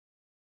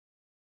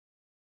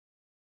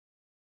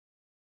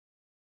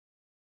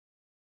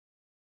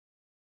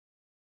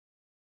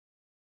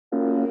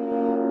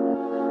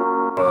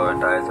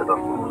entire set of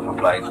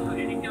flights.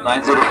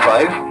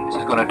 905, which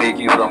is going to take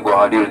you from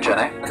Guwahati to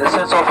Chennai. A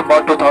distance of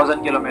about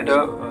 2000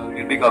 kilometers,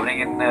 we'll be covering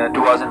in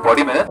 2 hours and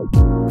 40 minutes.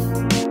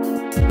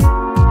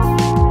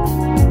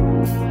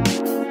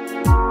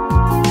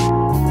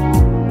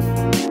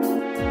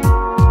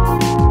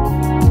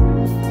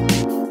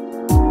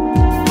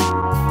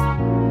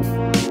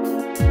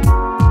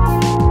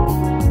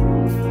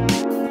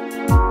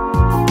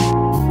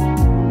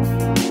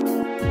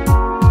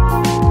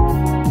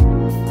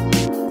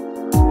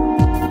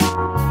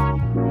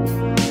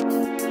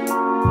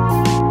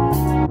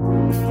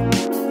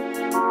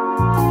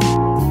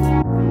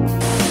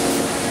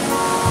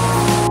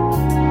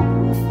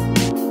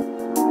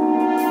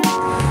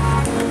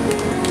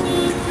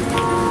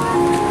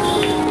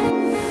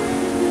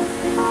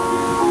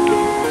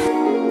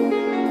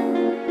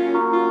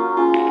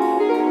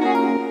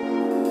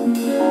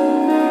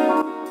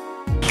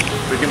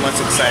 Pretty much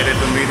excited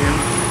to meet him.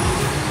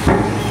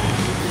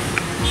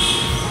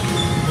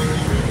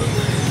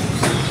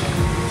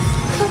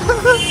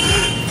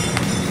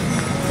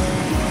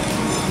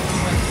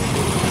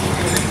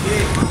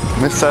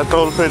 Mr.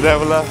 Toll-free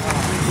traveler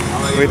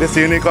with this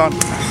unicorn.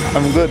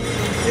 I'm good.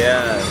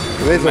 Yeah.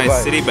 Where's my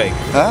bike? city bike.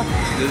 Huh?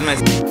 This is my.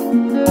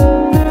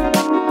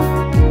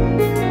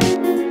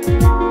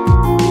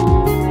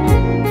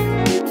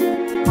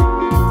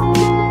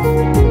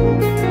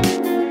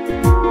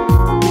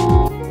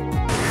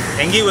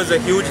 Engi was a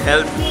huge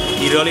help.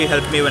 He really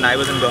helped me when I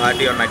was in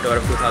Guwahati on my tour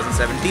of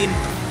 2017.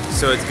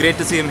 So it's great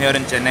to see him here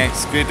in Chennai.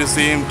 It's great to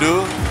see him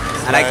too.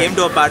 And I came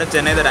to a part of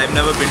Chennai that I've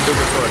never been to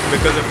before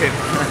because of him.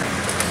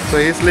 So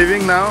he's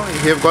leaving now.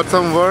 He have got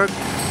some work.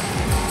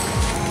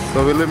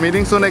 So we'll be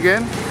meeting soon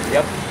again.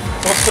 Yep.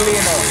 Hopefully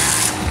in a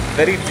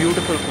very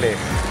beautiful place.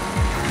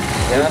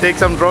 We'll take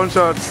some drone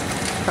shots.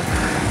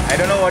 I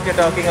don't know what you're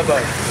talking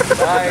about.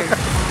 Bye.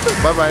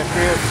 Bye bye.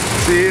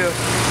 See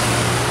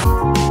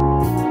you.